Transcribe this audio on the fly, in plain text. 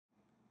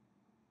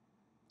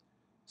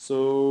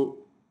So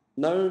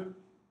now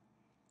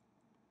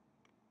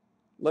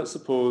let's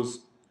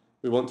suppose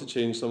we want to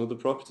change some of the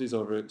properties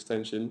of our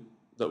extension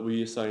that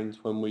we assigned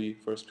when we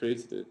first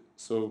created it.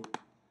 So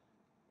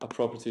a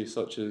property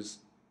such as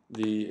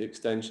the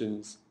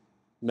extension's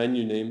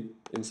menu name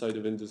inside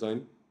of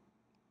InDesign.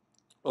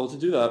 Well, to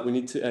do that, we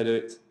need to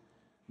edit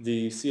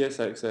the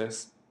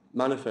CSXS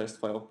manifest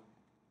file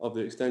of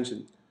the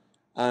extension.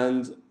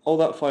 And all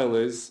that file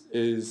is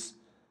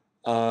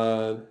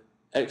an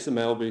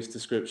XML-based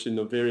description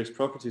of various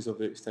properties of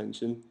the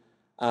extension,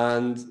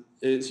 and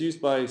it's used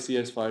by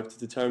CS5 to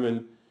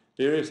determine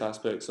various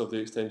aspects of the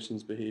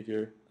extension's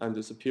behavior and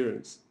its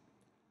appearance.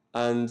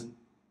 And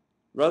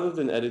rather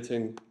than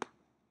editing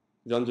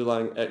the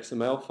underlying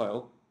XML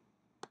file,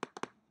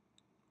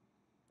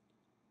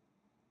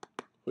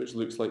 which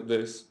looks like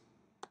this,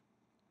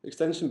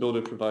 Extension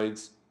Builder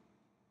provides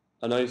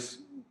a nice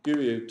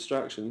GUI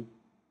abstraction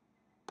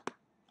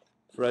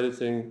for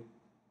editing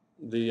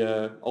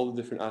all the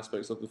different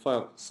aspects of the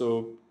file.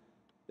 So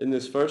in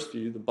this first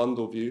view, the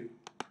bundle view,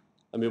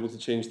 I'm able to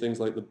change things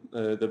like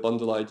the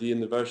bundle ID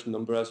and the version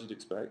number, as you'd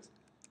expect.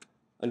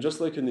 And just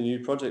like in the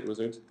new project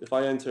wizard, if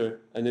I enter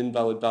an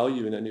invalid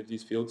value in any of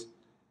these fields,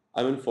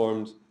 I'm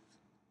informed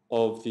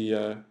of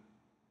the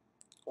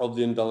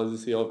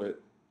invalidity of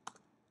it.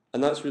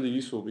 And that's really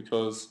useful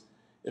because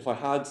if I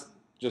had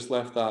just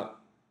left that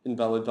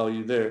invalid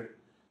value there,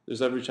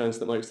 there's every chance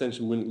that my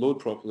extension wouldn't load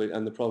properly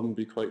and the problem would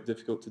be quite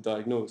difficult to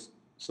diagnose.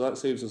 So that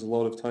saves us a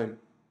lot of time.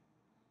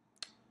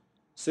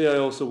 Say I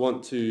also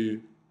want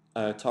to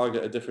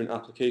target a different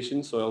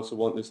application, so I also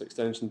want this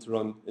extension to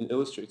run in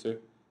Illustrator.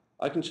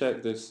 I can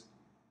check this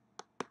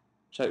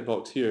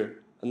checkbox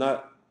here, and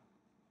that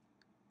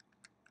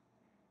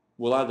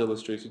will add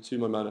Illustrator to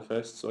my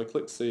manifest. So I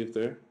click Save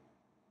there.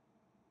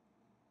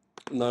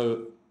 Now,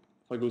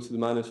 if I go to the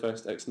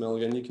manifest XML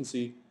again, you can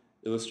see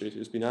Illustrator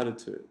has been added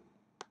to it.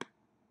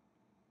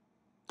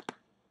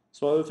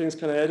 So what other things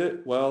can I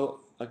edit?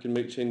 Well, I can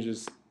make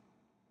changes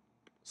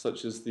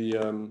such as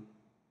the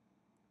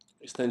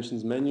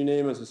extension's menu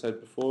name, as I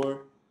said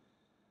before,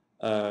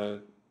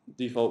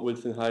 default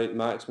width and height,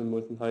 maximum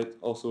width and height.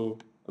 Also,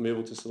 I'm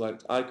able to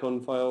select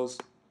icon files,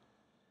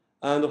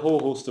 and a whole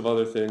host of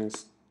other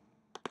things.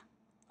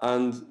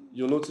 And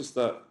you'll notice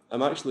that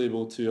I'm actually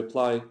able to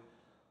apply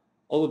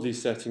all of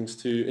these settings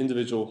to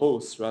individual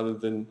hosts rather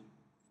than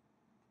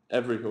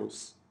every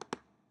host.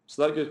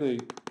 So that gives me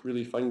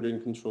really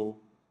fine-grained control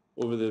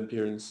over the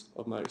appearance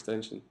of my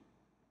extension.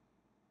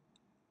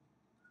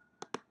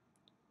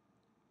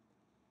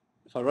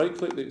 If I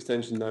right-click the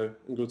extension now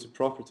and go to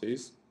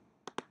Properties,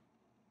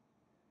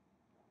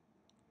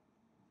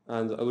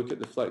 and I look at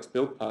the Flex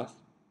build path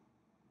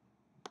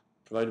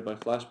provided by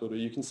Flash Builder,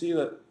 you can see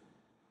that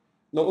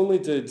not only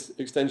did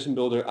Extension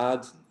Builder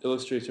add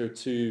Illustrator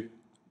to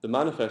the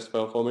manifest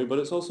file for me, but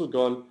it's also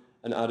gone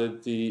and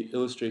added the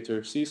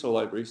Illustrator CSAR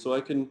library, so I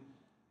can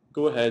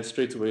go ahead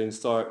straight away and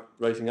start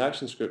writing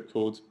ActionScript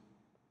code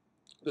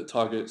that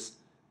targets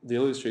the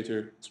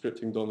Illustrator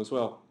scripting DOM as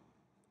well.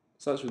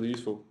 So that's really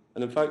useful.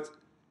 And in fact,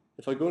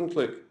 if I go and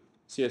click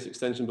CS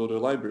Extension Builder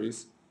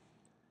Libraries,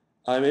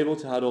 I'm able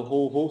to add a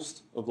whole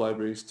host of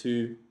libraries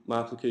to my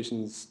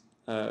application's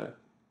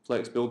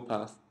Flex build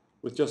path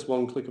with just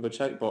one click of a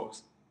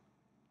checkbox.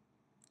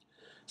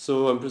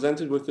 So I'm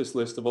presented with this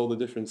list of all the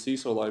different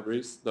CSAR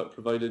libraries that are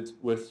provided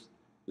with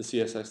the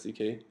CS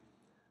SDK,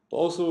 but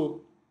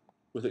also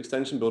with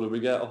Extension Builder we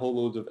get a whole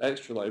load of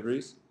extra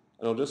libraries,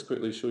 and I'll just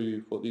quickly show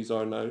you what these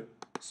are now.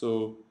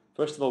 So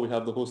first of all, we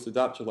have the host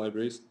adapter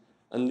libraries,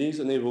 and these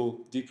enable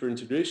deeper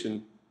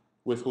integration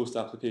with host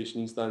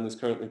applications than is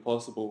currently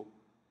possible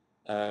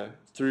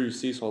through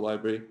CSAR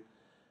library.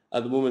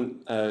 At the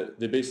moment,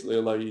 they basically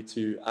allow you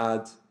to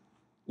add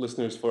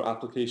listeners for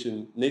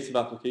native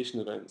application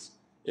events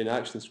in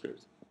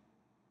ActionScript.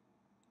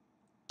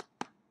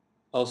 I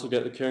also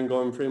get the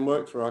Cairngorm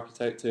framework for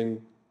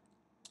architecting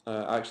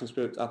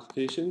ActionScript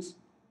applications.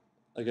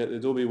 I get the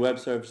Adobe Web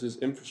Services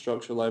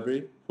infrastructure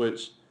library,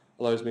 which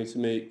allows me to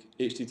make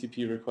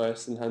HTTP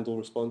requests and handle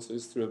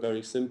responses through a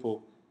very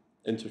simple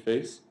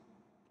interface.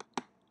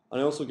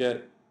 And I also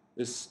get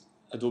this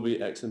Adobe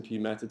XMP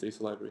metadata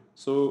library.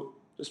 So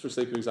just for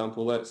sake of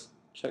example, let's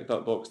check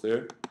that box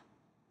there,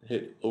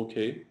 hit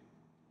OK.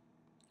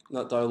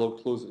 That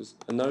dialog closes.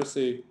 And now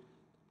say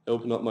I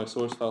open up my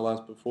source file as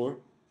before.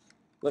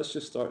 Let's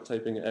just start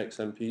typing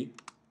XMP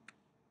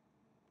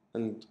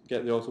and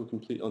get the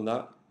autocomplete on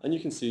that. And you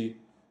can see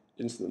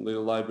instantly the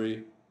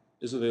library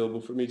is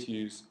available for me to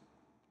use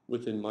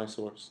within my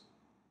source.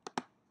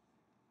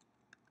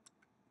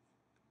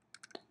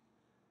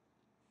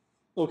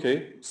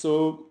 Okay,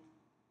 so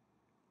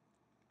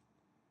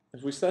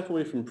if we step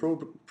away from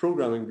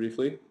programming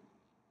briefly,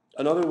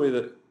 another way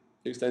that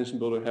Extension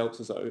Builder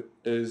helps us out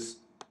is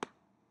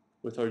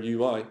with our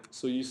UI.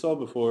 So you saw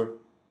before,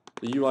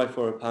 the UI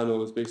for our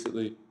panel is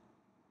basically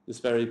this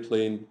very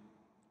plain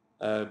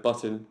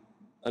button,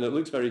 and it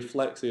looks very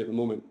flexy at the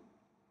moment.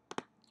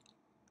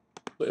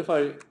 But if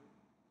I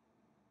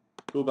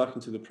go back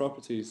into the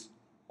properties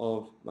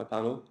of my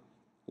panel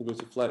and go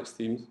to Flex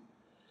Themes,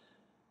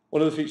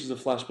 One of the features of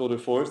Flash Builder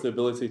 4 is the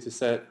ability to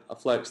set a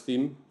flex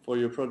theme for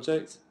your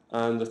project,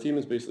 and the theme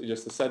is basically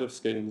just a set of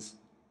skins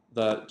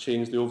that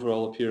change the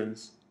overall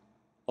appearance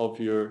of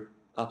your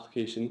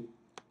application.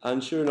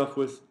 And sure enough,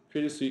 with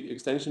Creative Suite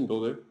Extension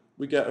Builder,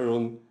 we get our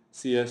own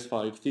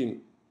CS5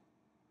 theme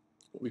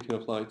that we can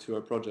apply to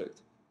our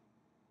project.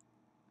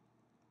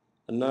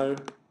 And now,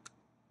 if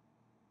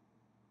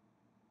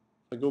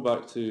I go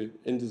back to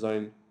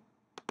InDesign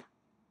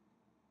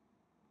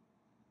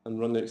and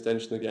run the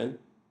extension again,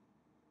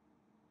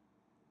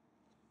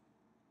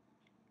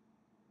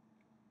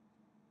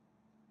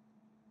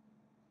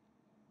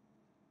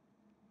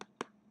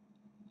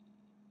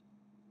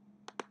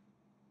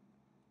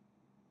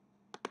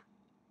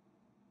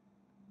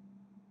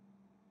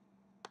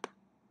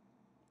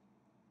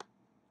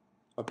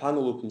 our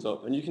panel opens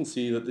up, and you can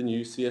see that the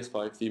new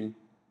CS5 theme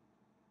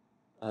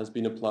has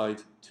been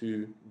applied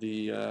to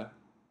the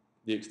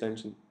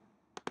extension.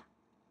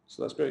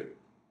 So that's great.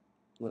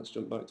 Let's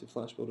jump back to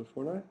Flash Builder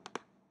 4 now.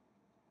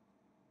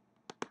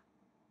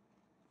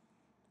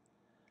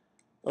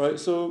 Alright,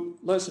 so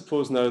let's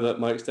suppose now that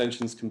my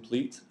extension is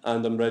complete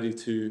and I'm ready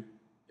to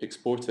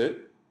export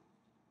it.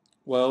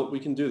 Well, we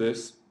can do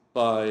this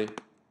by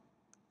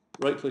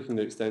right-clicking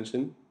the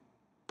extension,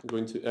 I'm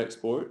going to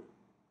Export,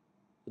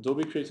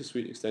 Adobe Creative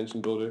Suite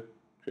Extension Builder,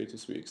 Creative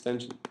Suite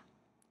Extension.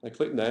 I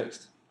click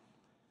Next,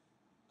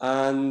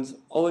 and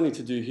all I need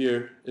to do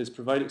here is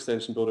provide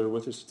Extension Builder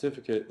with a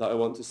certificate that I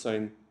want to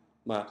sign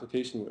my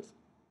application with.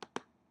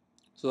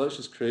 So let's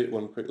just create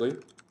one quickly.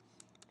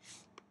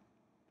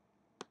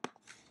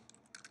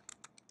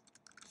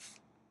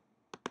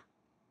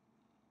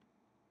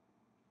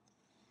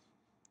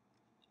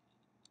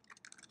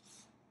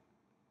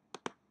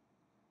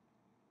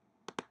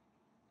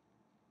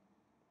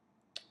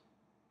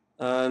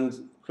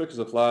 And quick as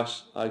a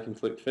flash, I can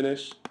click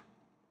Finish,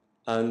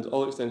 and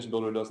all Extension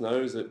Builder does now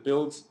is it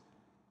builds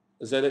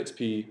a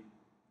ZXP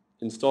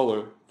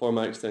installer for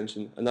my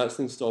extension, and that's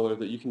the installer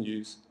that you can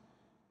use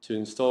to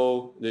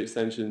install the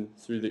extension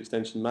through the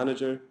Extension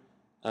Manager,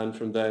 and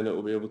from then it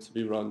will be able to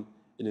be run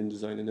in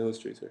InDesign and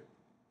Illustrator.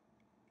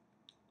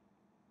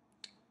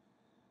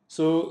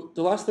 So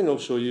the last thing I'll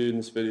show you in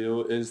this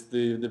video is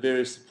the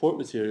various support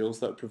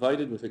materials that are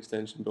provided with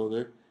Extension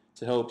Builder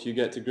to help you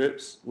get to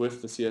grips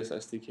with the CS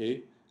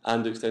SDK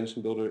and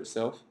Extension Builder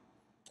itself.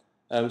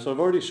 So I've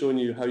already shown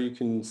you how you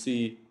can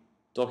see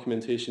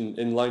documentation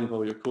in line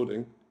while you're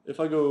coding. If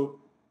I go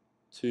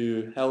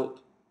to Help,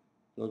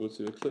 and I'll go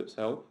to Eclipse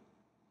Help,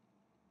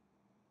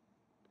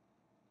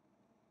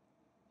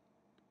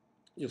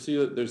 you'll see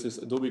that there's this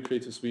Adobe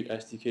Creative Suite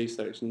SDK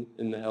section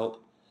in the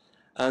Help,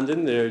 and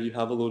in there you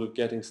have a load of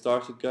getting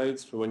started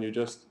guides for when you're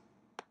just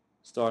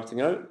starting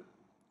out,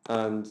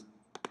 and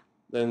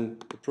then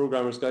the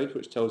Programmer's Guide,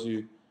 which tells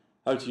you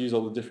how to use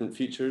all the different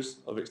features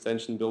of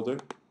Extension Builder.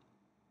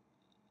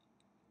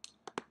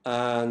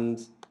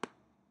 And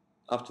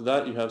after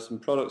that you have some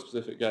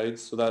product-specific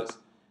guides, so that's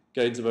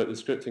guides about the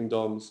scripting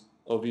DOMs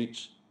of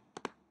each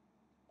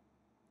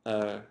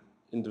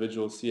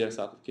individual CS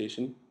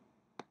application.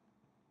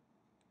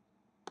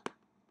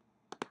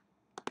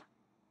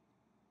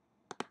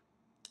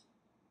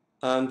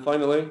 And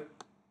finally,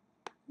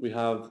 we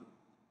have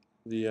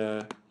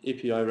the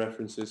API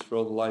references for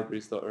all the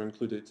libraries that are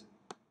included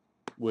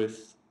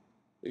with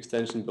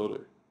Extension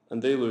Builder,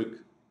 and they look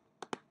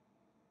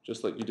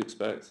just like you'd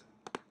expect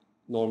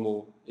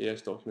normal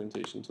AS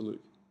documentation to look.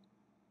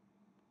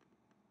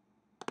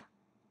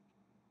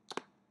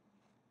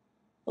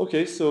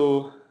 Okay,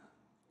 so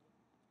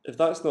if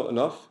that's not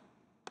enough,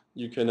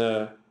 you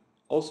can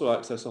also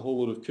access a whole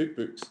load of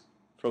cookbooks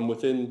from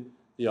within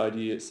the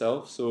IDE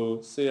itself.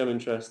 So say I'm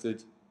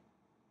interested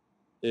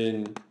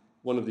in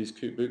one of these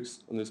cookbooks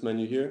on this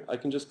menu here, I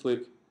can just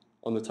click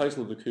on the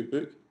title of the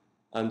cookbook,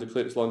 and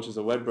Eclipse launches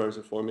a web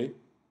browser for me.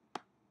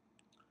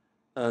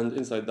 And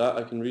inside that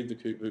I can read the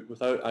cookbook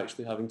without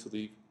actually having to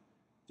leave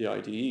the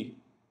IDE.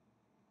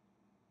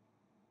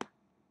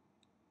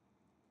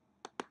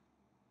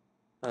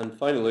 And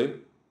finally,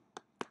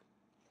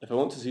 if I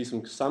want to see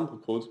some sample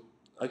code,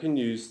 I can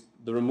use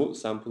the Remote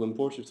Sample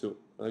Importer tool.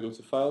 And I go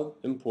to File,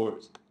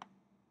 Import,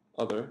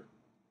 Other,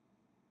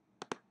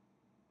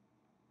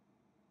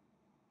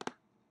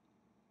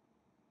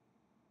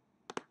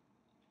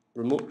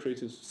 Remote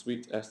Creative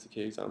Suite SDK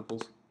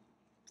examples.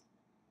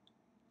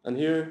 And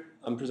here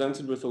I'm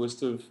presented with a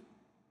list of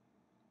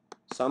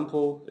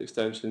sample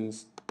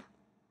extensions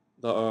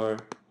that are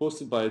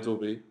hosted by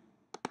Adobe,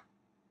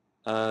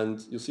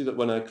 and you'll see that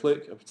when I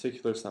click a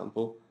particular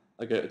sample,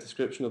 I get a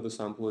description of the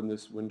sample in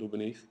this window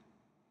beneath.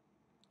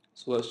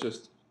 So let's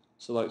just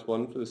select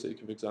one for the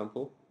sake of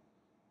example.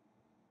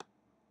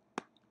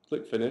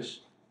 Click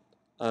Finish,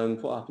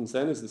 and what happens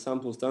then is the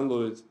sample is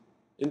downloaded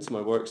into my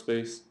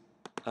workspace,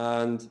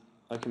 and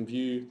I can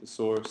view the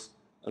source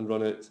and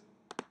run it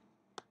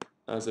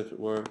as if it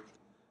were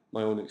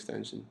my own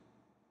extension.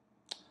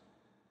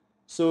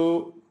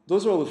 So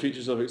those are all the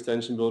features of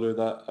Extension Builder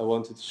that I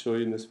wanted to show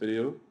you in this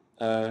video.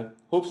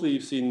 Hopefully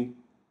you've seen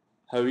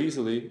how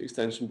easily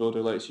Extension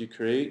Builder lets you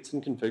create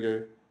and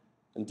configure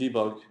and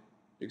debug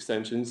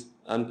extensions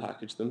and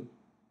package them.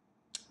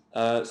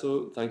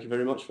 So thank you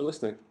very much for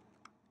listening.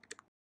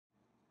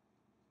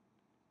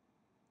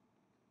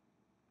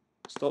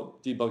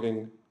 Stop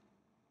debugging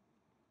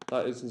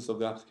that instance of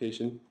the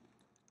application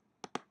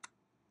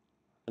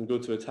and go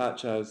to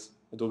attach as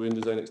Adobe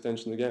InDesign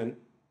extension again.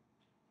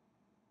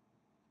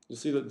 You'll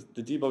see that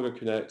the debugger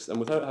connects, and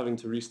without having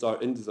to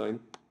restart InDesign,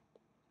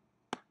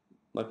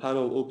 my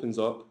panel opens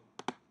up,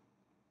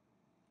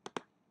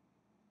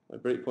 my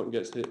breakpoint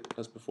gets hit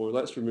as before.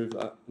 Let's remove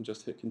that and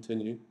just hit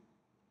continue.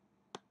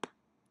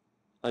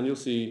 And you'll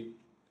see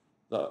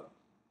that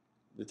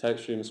the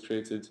text stream is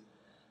created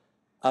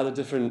at a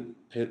different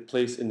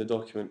place in the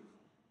document.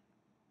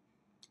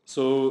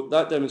 So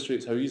that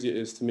demonstrates how easy it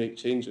is to make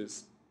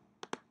changes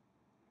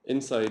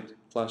inside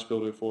Flash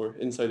Builder 4,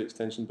 inside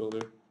Extension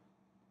Builder,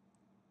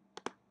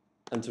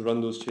 and to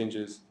run those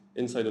changes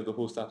inside of the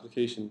host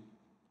application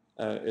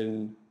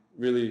in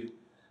really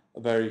a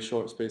very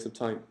short space of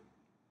time.